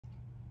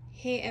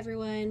Hey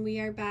everyone, we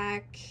are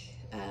back.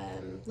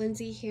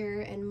 Lindsay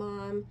here, and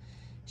Mom,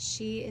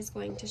 she is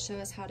going to show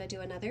us how to do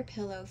another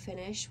pillow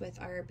finish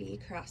with our bee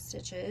cross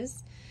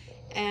stitches.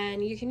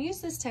 And you can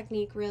use this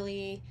technique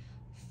really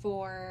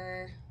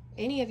for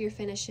any of your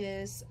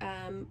finishes.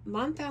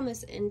 Mom found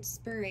this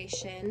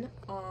inspiration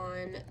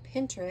on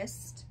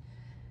Pinterest,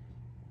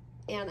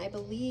 and I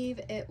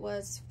believe it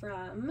was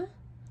from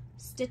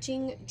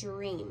Stitching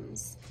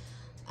Dreams.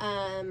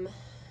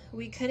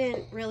 We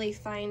couldn't really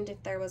find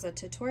if there was a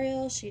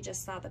tutorial. She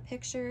just saw the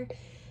picture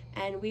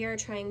and we are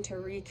trying to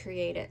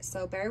recreate it,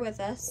 so bear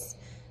with us.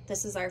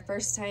 This is our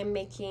first time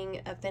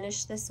making a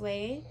finish this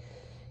way,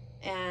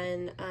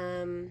 and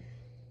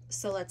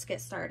so let's get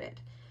started.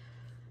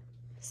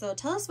 So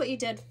tell us what you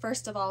did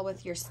first of all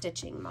with your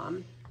stitching,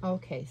 Mom.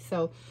 Okay,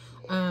 so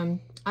I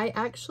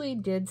actually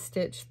did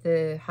stitch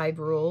the hive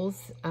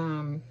rules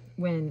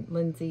when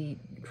Lindsay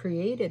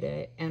created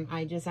it, and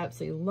I just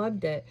absolutely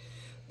loved it.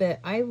 But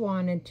I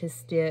wanted to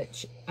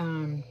stitch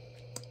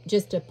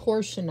just a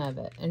portion of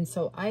it, and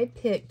so I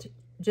picked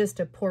just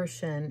a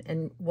portion.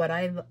 And what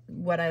I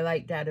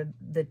liked out of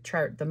the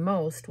chart the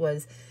most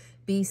was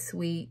Be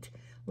Sweet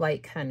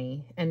Like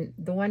Honey. And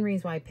the one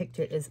reason why I picked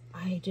it is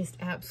I just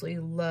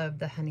absolutely love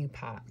the honey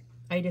pot.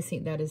 I just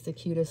think that is the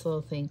cutest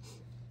little thing.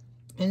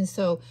 And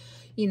so,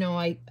 you know,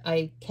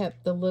 I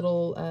kept the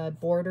little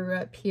border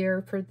up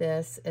here for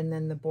this, and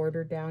then the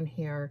border down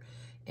here.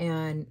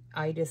 And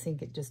I just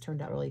think it just turned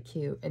out really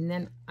cute. And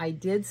then I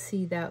did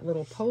see that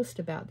little post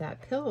about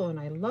that pillow, and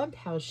I loved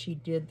how she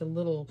did the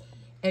little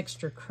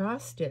extra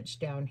cross stitch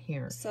down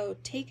here. So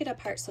take it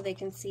apart so they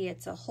can see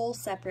it's a whole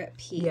separate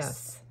piece.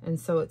 Yes, and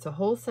so it's a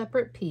whole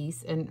separate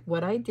piece. And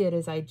what I did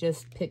is I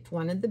just picked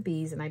one of the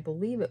bees, and I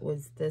believe it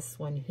was this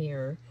one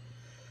here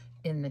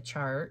in the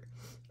chart.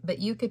 But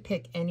you could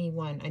pick any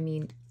one. I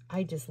mean,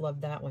 I just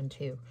love that one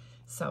too.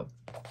 So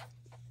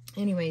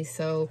anyway,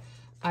 so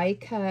I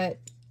cut...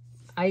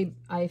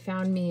 I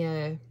found me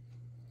a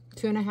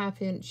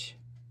 2.5 inch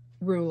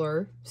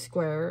ruler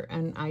square,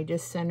 and I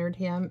just centered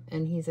him,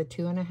 and he's a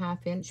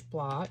 2.5 inch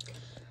block.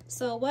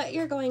 So what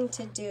you're going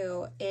to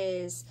do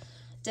is,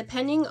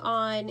 depending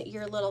on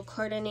your little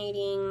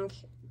coordinating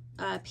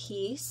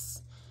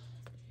piece,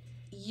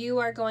 you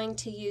are going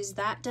to use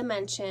that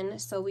dimension.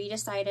 So we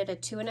decided a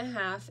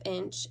 2.5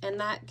 inch, and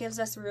that gives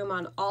us room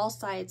on all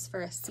sides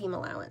for a seam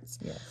allowance.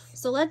 Yes.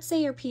 So let's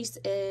say your piece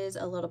is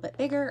a little bit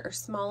bigger or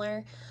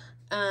smaller.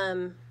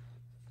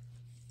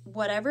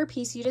 Whatever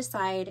piece you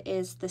decide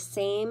is the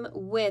same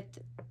width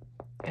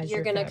as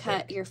you're going to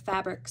cut your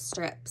fabric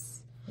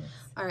strips. Yes.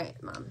 All right,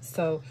 Mom.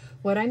 So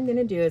what I'm going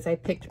to do is I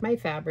picked my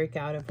fabric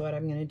out of what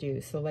I'm going to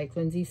do. So like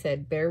Lindsay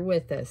said, bear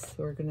with us.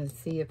 We're going to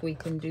see if we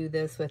can do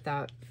this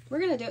without... We're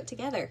going to do it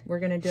together. We're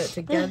going to do it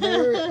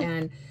together.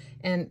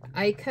 and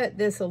I cut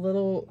this a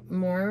little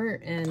more,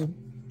 and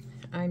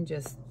I'm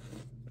just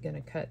going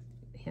to cut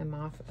him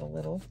off a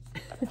little.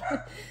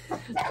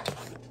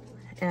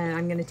 And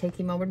I'm going to take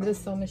him over to the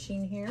sewing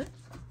machine here.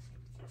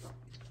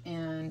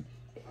 And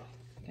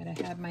gotta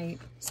have my...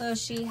 So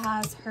she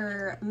has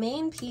her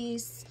main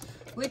piece,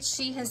 which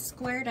she has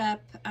squared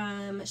up.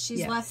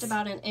 She's left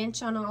about 1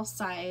 inch on all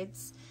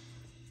sides.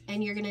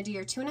 And you're going to do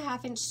your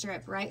 2.5 inch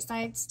strip, right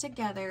sides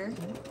together.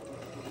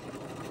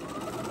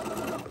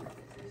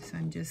 So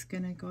I'm just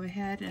going to go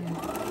ahead and...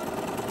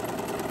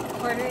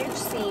 1/4 inch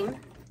seam.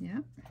 Yeah.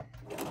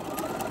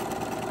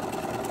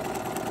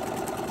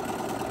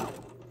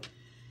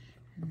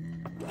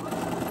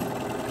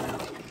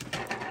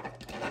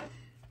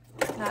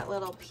 That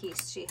little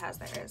piece she has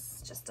there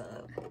is just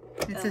a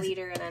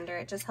leader and under.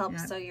 It just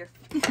helps so your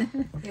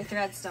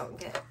threads don't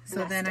get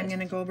So then I'm going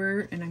to go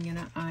over and I'm going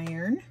to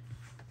iron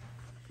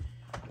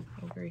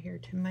over here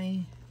to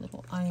my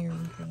little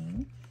iron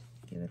thing.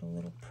 Give it a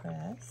little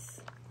press.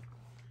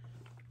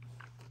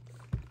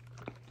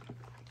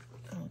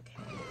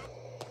 Okay.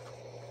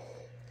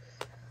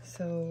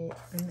 So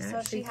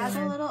she has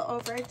a little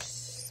overage,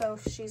 so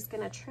she's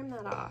going to trim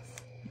that off.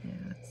 Yeah.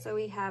 So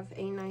we have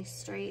a nice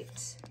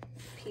straight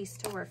piece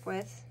to work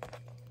with.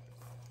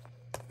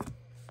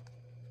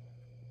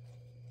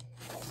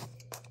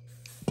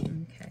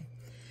 Okay,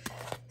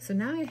 so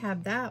now I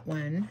have that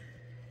one.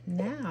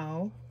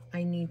 Now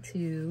I need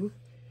to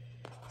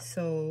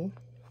sew.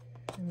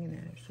 I'm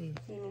gonna actually...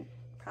 You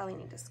probably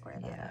need to square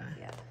that up.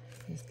 Yeah.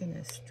 Just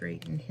gonna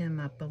straighten him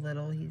up a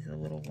little. He's a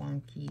little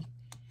wonky.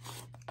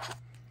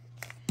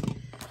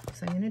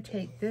 So I'm gonna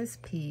take this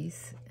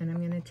piece, and I'm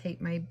gonna take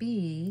my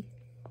bee,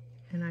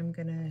 and I'm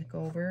gonna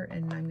go over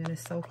and I'm gonna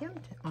sew him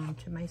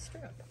onto my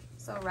strip.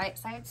 So right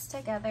sides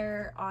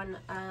together on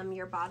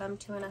your bottom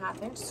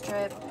 2.5 inch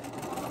strip.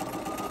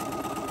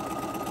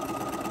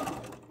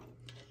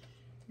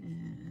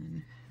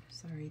 And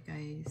sorry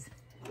guys.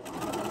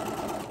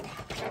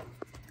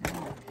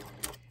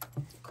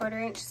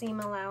 1/4 inch seam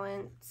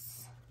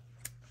allowance.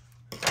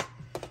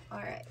 All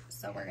right,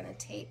 so we're gonna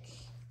take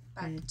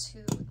back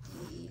to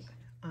the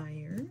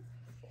iron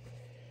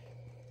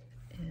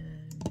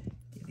and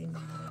give him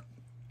a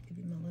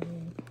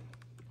little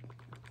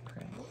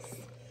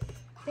press.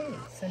 Okay,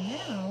 so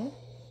now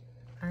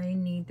I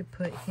need need to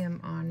put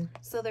him on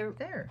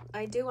there.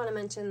 I do want to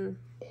mention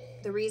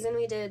the reason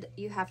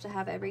you have to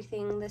have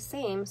everything the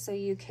same so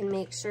you can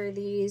make sure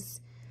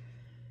these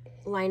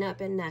line up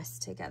and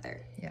nest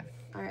together. Yeah.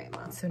 All right,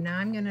 Mom. So now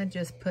I'm going to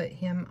just put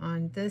him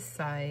on this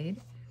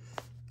side.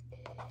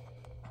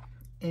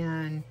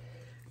 And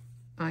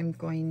I'm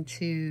going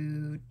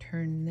to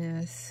turn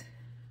this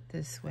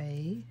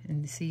way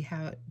and see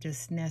how it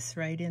just nests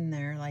right in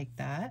there like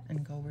that,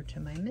 and go over to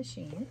my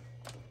machine.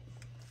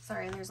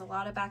 Sorry, there's a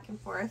lot of back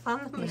and forth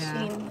on the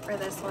machine for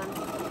this one.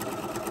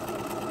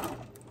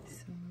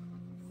 So,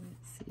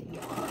 let's see.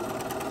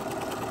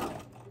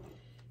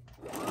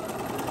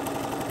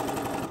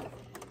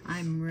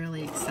 I'm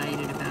really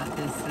excited about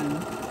this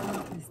one.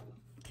 Just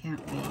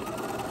can't wait.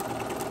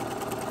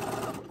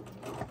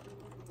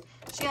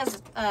 She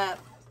has a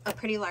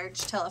pretty large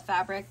tail of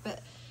fabric,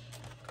 but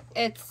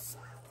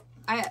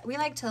we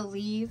like to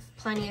leave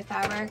plenty of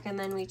fabric and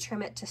then we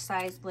trim it to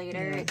size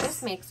later. Yes. It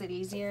just makes it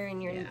easier,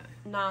 and you're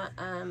not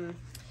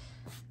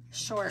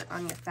short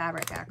on your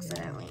fabric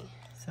accidentally.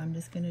 Yeah. So I'm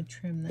just going to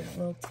trim that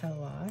little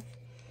tail off.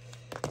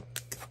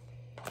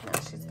 Now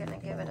she's going to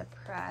give it a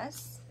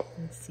press.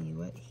 Let's see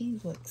what he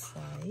looks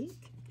like.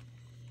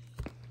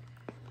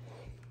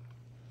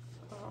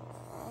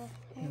 Oh,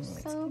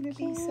 it's going to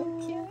be so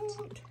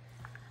cute.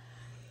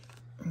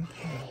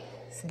 Okay,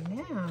 so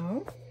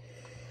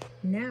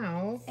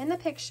now in the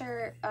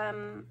picture,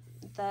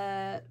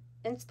 the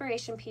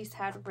inspiration piece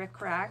had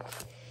rickrack,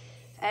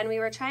 and we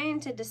were trying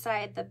to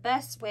decide the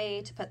best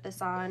way to put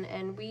this on,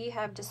 and we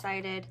have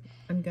decided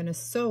I'm going to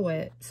sew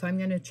it, so I'm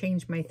going to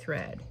change my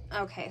thread.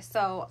 Okay,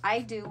 so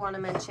I do want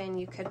to mention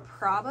you could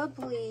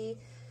probably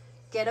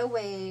get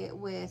away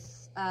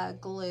with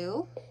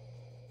glue,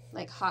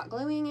 like hot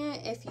gluing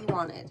it if you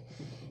wanted.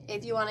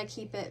 If you want to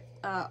keep it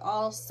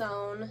all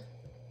sewn,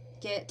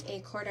 get a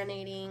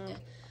coordinating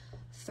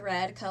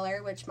thread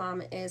color, which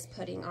Mom is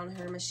putting on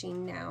her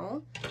machine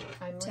now.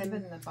 I'm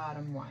leaving the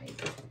bottom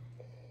white.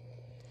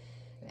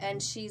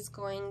 And she's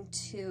going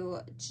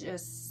to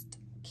just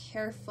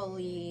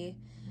carefully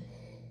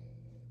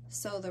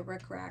sew the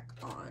rickrack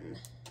on.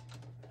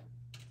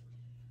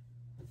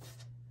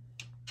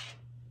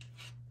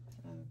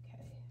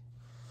 Okay.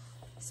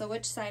 So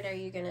which side are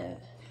you gonna?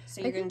 So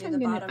you're gonna do the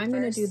bottom first? I'm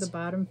gonna do the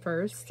bottom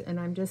first, and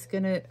I'm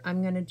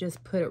gonna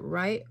just put it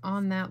right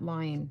on that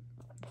line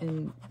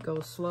and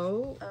go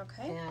slow.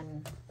 Okay.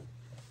 And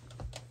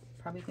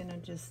probably gonna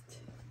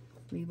just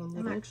leave a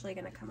little. I'm actually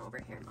gonna come over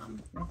here,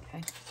 Mom.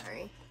 Okay.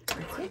 Sorry.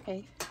 It's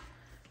okay.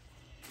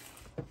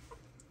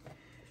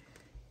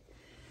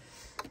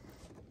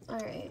 All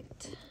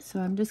right. So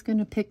I'm just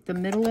gonna pick the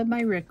middle of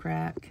my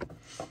rickrack.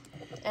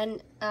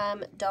 And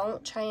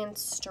don't try and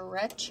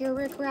stretch your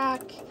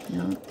rickrack,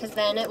 no, because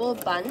then it will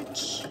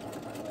bunch.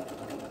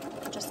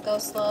 Just go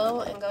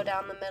slow and go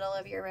down the middle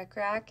of your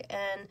rickrack,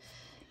 and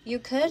you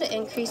could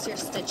increase your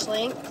stitch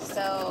length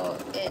so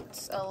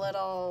it's a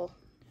little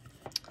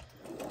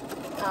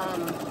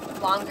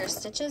longer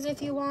stitches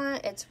if you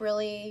want. It's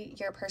really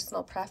your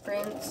personal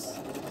preference.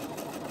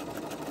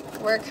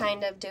 We're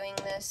kind of doing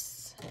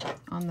this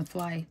on the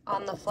fly.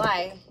 On the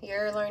fly.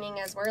 You're learning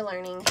as we're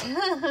learning.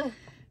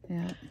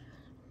 Yeah.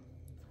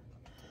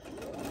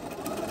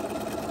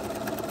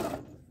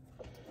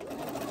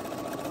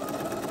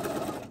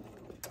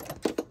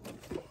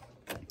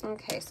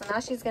 Okay, so now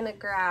she's gonna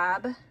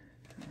grab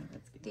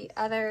the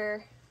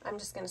other. I'm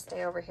just gonna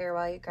stay over here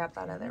while you grab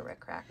that other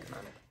rickrack.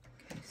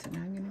 Okay, so now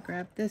I'm gonna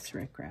grab this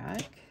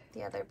rickrack.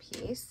 The other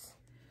piece.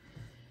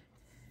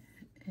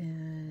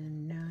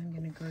 And now I'm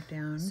gonna go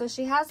down. So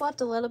she has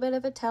left a little bit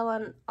of a tail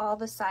on all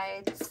the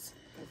sides.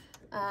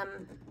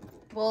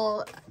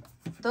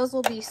 Those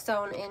will be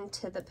sewn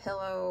into the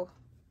pillow.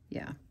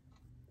 Yeah.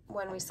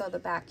 When we sew the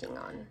backing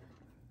on.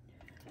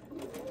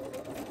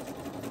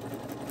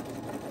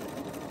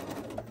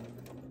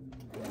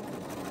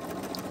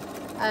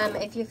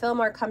 If you feel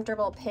more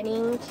comfortable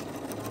pinning,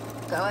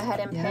 go ahead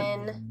and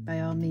pin.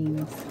 By all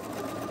means.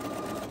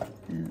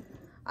 Yeah.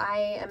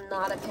 I am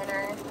not a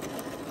pinner.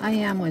 I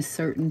am with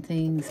certain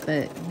things,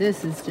 but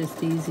this is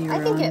just easier.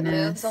 I think it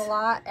moves a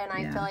lot, and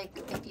I feel like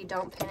if you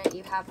don't pin it,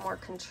 you have more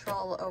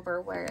control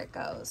over where it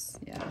goes.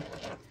 Yeah.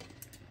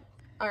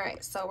 All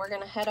right, so we're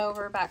gonna head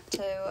over back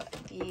to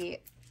the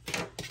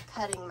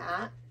cutting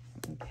mat.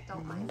 Okay.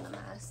 Don't mind the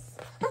mess.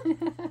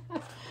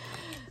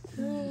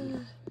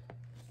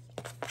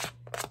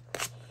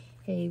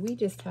 Hey, we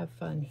just have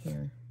fun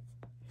here.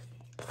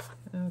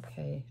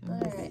 Okay. All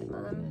right,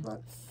 Mom.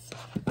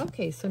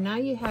 Okay, so now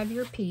you have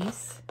your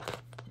piece.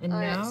 And all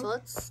now... right, so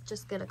let's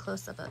just get a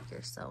close-up of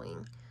your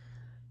sewing.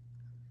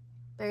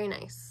 Very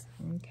nice.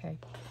 Okay.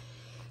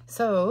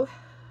 So,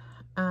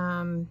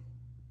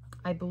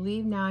 I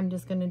believe now I'm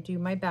just going to do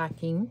my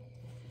backing.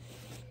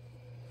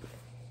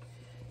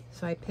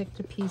 So I picked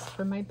a piece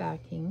for my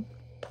backing.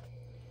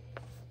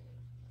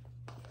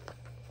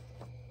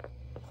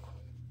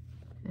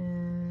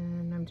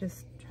 And I'm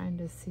just trying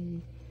to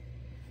see.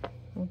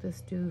 We'll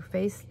just do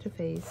face to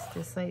face,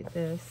 just like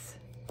this.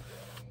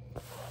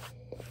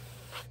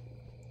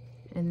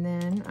 And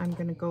then I'm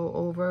going to go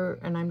over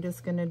and I'm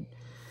just going to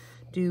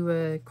do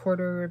a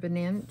 1/4 of an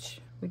inch,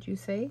 would you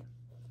say?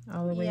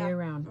 All the way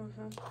around.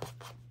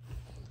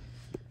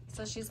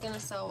 So she's going to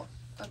sew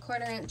a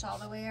 1/4 inch all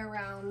the way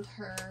around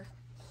her.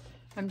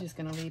 I'm just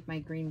going to leave my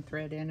green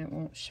thread in. It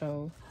won't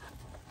show.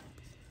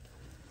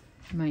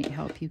 Might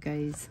help you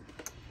guys.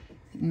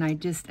 And I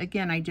just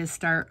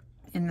start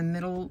in the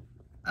middle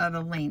of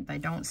a length. I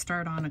don't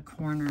start on a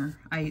corner.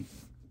 I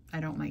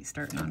don't like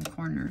starting on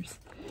corners.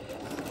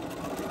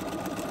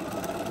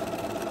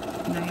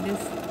 And I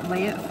just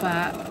lay it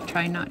flat.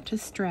 Try not to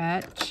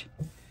stretch.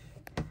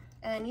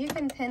 And you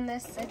can pin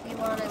this if you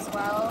want as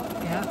well.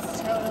 Yep.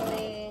 It's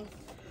totally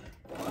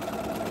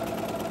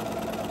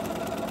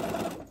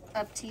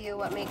up to you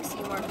what makes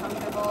you more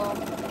comfortable.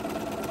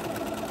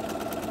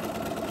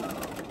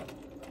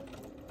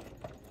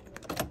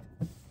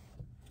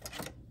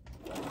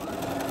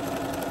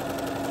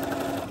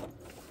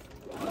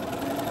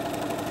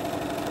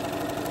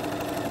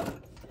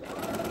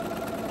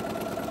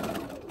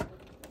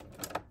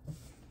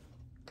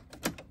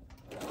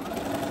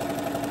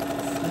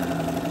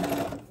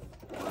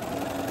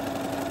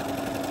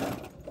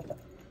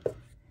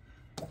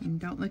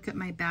 Don't look at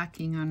my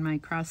backing on my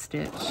cross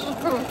stitch.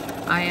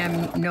 I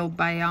am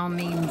by all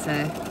means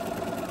a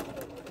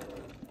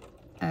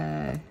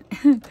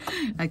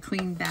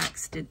clean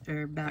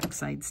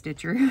backside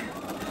stitcher. Okay,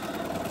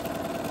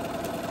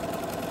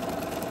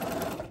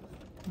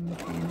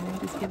 and I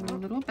just give it a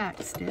little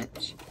back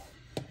stitch.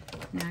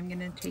 Now I'm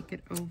gonna take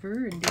it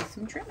over and do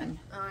some trimming.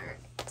 All right,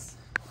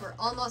 we're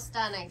almost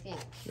done, I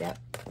think. Yep.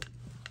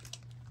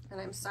 And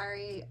I'm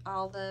sorry,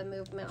 all the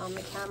movement on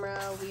the camera.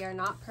 We are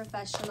not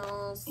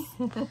professionals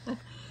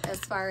as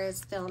far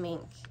as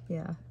filming.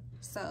 Yeah.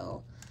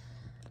 So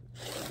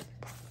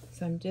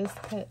I'm just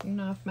cutting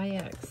off my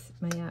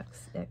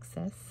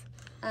excess.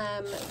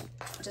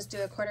 Just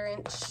do a 1/4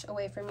 inch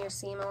away from your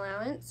seam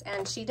allowance.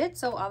 And she did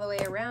sew all the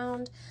way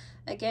around.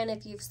 Again,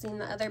 if you've seen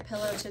the other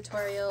pillow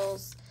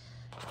tutorials,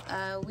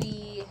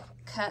 we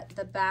cut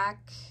the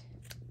back.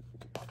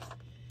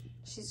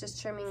 She's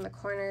just trimming the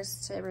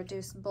corners to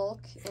reduce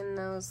bulk in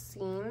those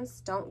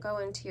seams. Don't go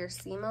into your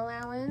seam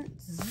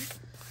allowance.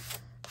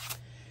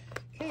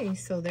 Okay,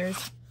 so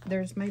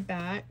there's my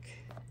back.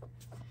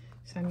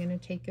 So I'm going to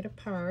take it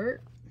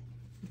apart,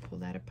 pull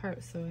that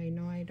apart so I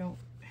know I don't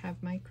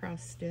have my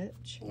cross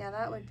stitch. Yeah,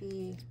 that would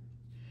be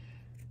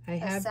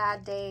a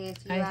sad day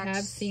if you I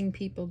have seen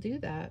people do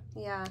that.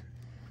 Yeah,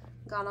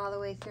 gone all the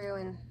way through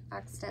and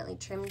accidentally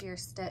trimmed your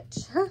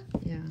stitch.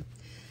 Yeah.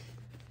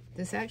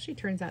 This actually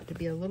turns out to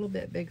be a little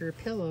bit bigger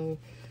pillow,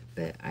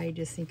 but I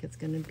just think it's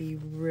going to be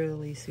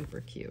really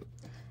super cute.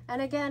 And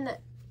again,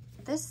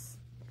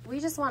 we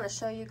just want to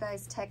show you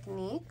guys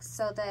techniques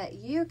so that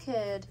you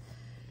could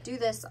do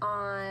this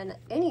on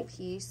any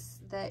piece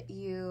that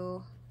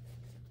you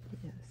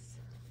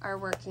are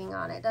working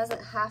on. It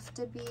doesn't have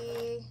to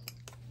be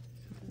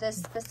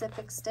this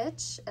specific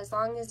stitch. As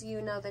long as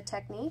you know the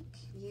technique,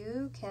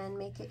 you can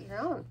make it your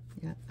own.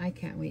 Yeah, I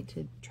can't wait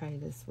to try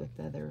this with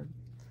other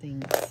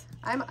things.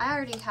 I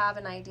already have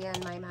an idea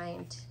in my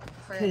mind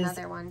for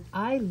another one.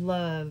 I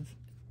love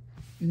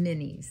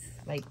minis,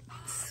 like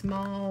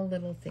small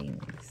little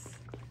things.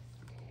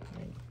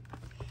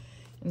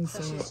 And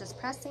so she's just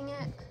pressing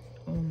it.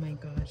 Oh my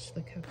gosh,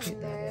 look how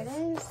cute that is.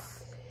 There it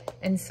is.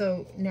 And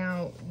so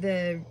now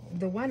the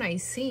one I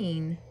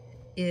seen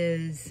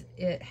is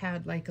it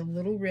had like a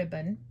little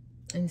ribbon,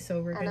 and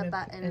so we're gonna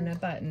and a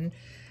button,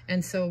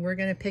 and so we're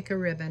gonna pick a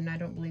ribbon. I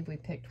don't believe we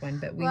picked one,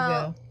 but we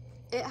will.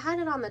 It had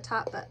it on the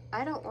top, but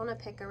I don't want to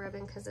pick a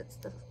ribbon because it's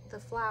the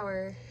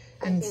flower.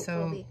 And I think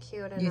so will be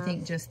cute enough. You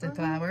think just the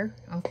flower?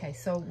 Okay,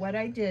 so what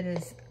I did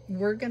is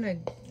we're gonna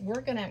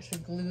actually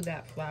glue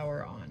that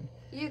flower on.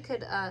 You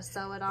could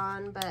sew it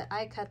on, but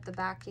I cut the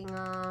backing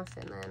off,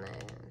 and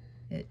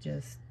then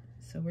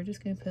so we're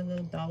just gonna put a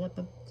little dollop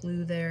of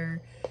glue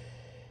there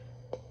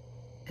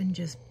and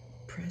just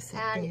press it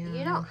down. And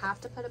you don't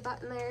have to put a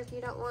button there if you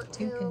don't want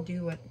to. You can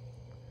do what.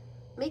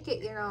 Make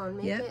it your own.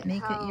 Make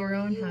it your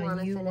own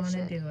how you want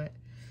to do it.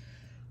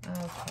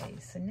 Okay,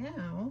 so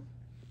now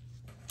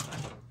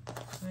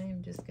I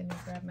am just going to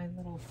grab my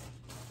little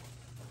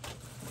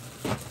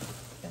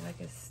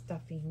bag of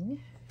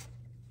stuffing.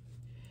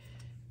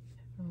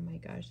 Oh my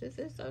gosh, this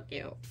is so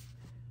cute.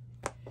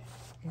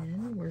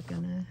 And we're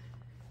gonna.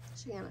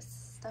 She's gonna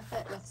stuff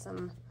it with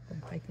some.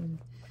 If I can.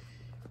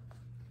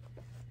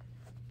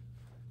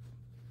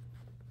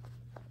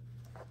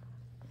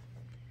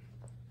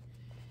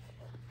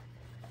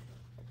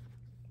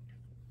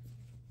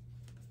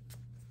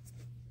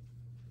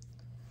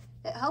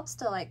 It helps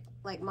to like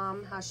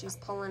Mom, how she's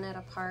pulling it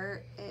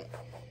apart.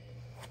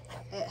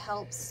 It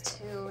helps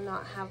to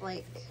not have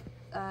like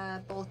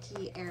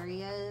bulky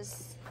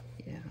areas.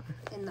 Yeah.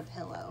 In the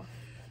pillow.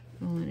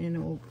 Well,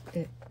 and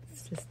it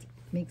just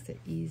makes it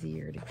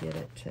easier to get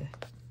it to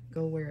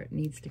go where it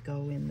needs to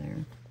go in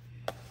there.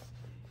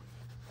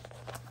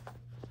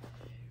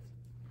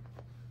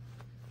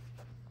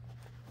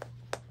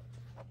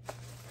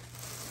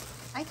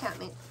 I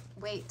can't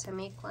wait to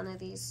make one of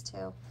these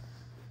too.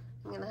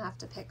 I'm gonna have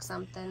to pick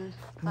something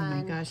fun. Oh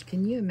my gosh,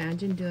 can you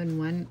imagine doing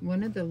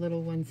one of the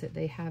little ones that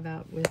they have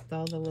out with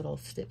all the little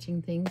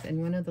stitching things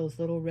and one of those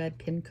little red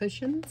pin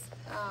cushions?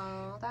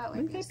 Oh, that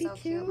would be so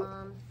cute,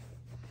 Mom.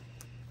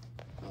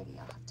 Maybe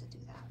I'll have to do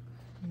that.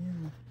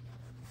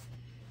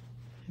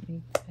 Yeah.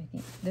 I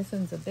think this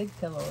one's a big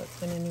pillow. It's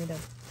gonna need a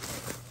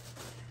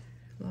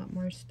lot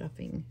more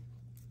stuffing.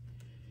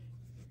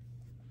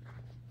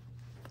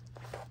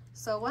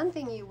 So one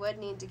thing you would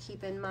need to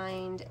keep in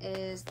mind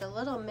is the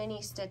little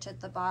mini stitch at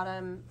the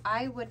bottom.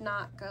 I would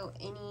not go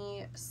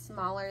any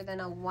smaller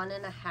than a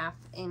 1.5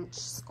 inch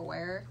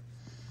square.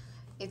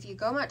 If you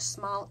go much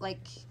small,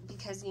 like,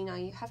 because you know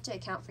you have to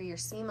account for your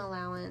seam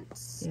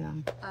allowance. Yeah.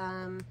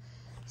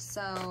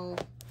 So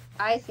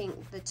I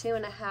think the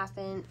 2.5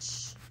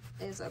 inch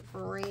is a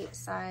great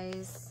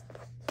size.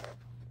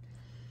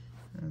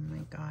 Oh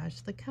my gosh,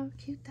 look how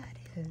cute that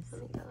is.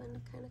 Let me go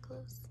in kind of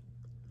close.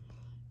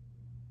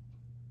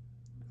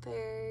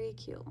 Very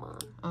cute, Mom.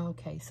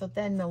 Okay, so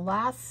then the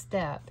last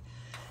step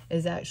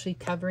is actually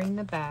covering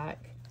the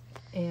back,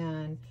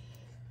 and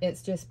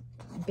it's just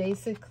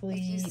basically,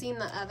 if you've seen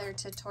the other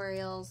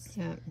tutorials,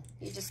 yeah,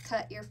 you just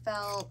cut your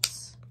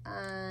felt.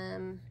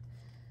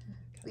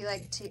 We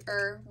like to,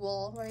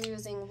 wool, we're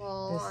using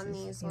wool on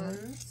these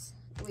ones.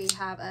 We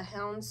have a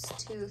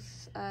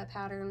houndstooth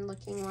pattern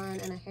looking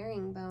one and a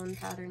herringbone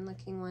pattern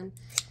looking one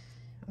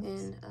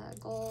in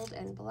gold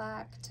and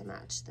black to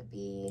match the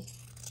bee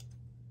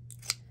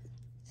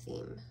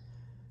theme.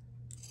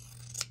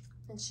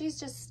 And she's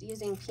just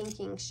using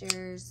pinking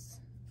shears.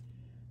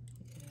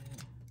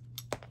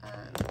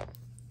 Yeah.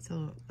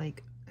 So,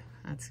 like,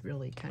 that's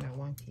really kind of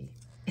wonky.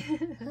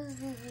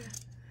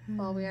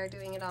 Well, we are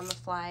doing it on the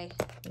fly.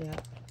 Yeah.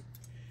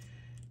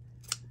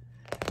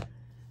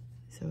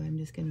 So I'm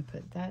just going to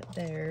put that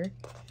there.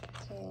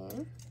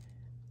 Okay.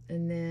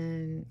 And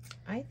then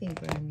I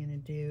think what I'm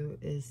going to do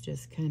is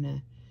just kind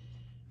of,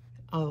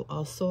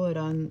 I'll sew it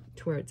on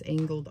to where it's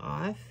angled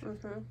off.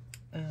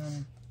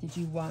 Did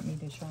you want me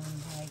to show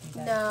them how I do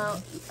that? No,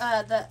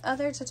 the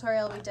other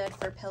tutorial we did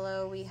for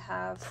pillow,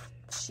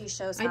 she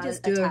shows how to attach it. I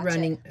just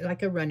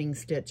do a running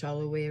stitch all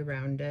the way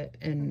around it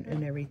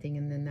and everything,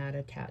 and then that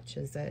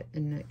attaches it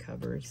and it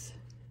covers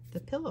the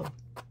pillow.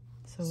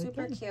 So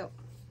super cute.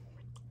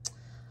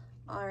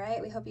 All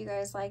right, we hope you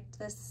guys liked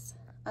this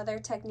other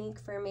technique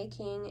for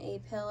making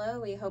a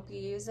pillow. We hope you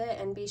use it,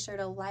 and be sure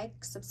to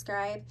like,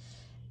 subscribe,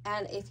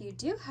 and if you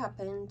do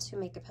happen to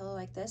make a pillow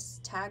like this,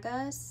 tag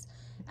us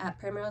at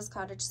Primrose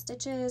Cottage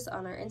Stitches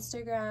on our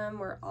Instagram.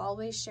 We're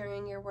always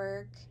sharing your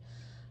work,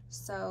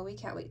 so we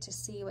can't wait to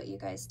see what you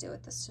guys do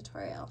with this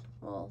tutorial.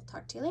 We'll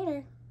talk to you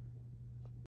later.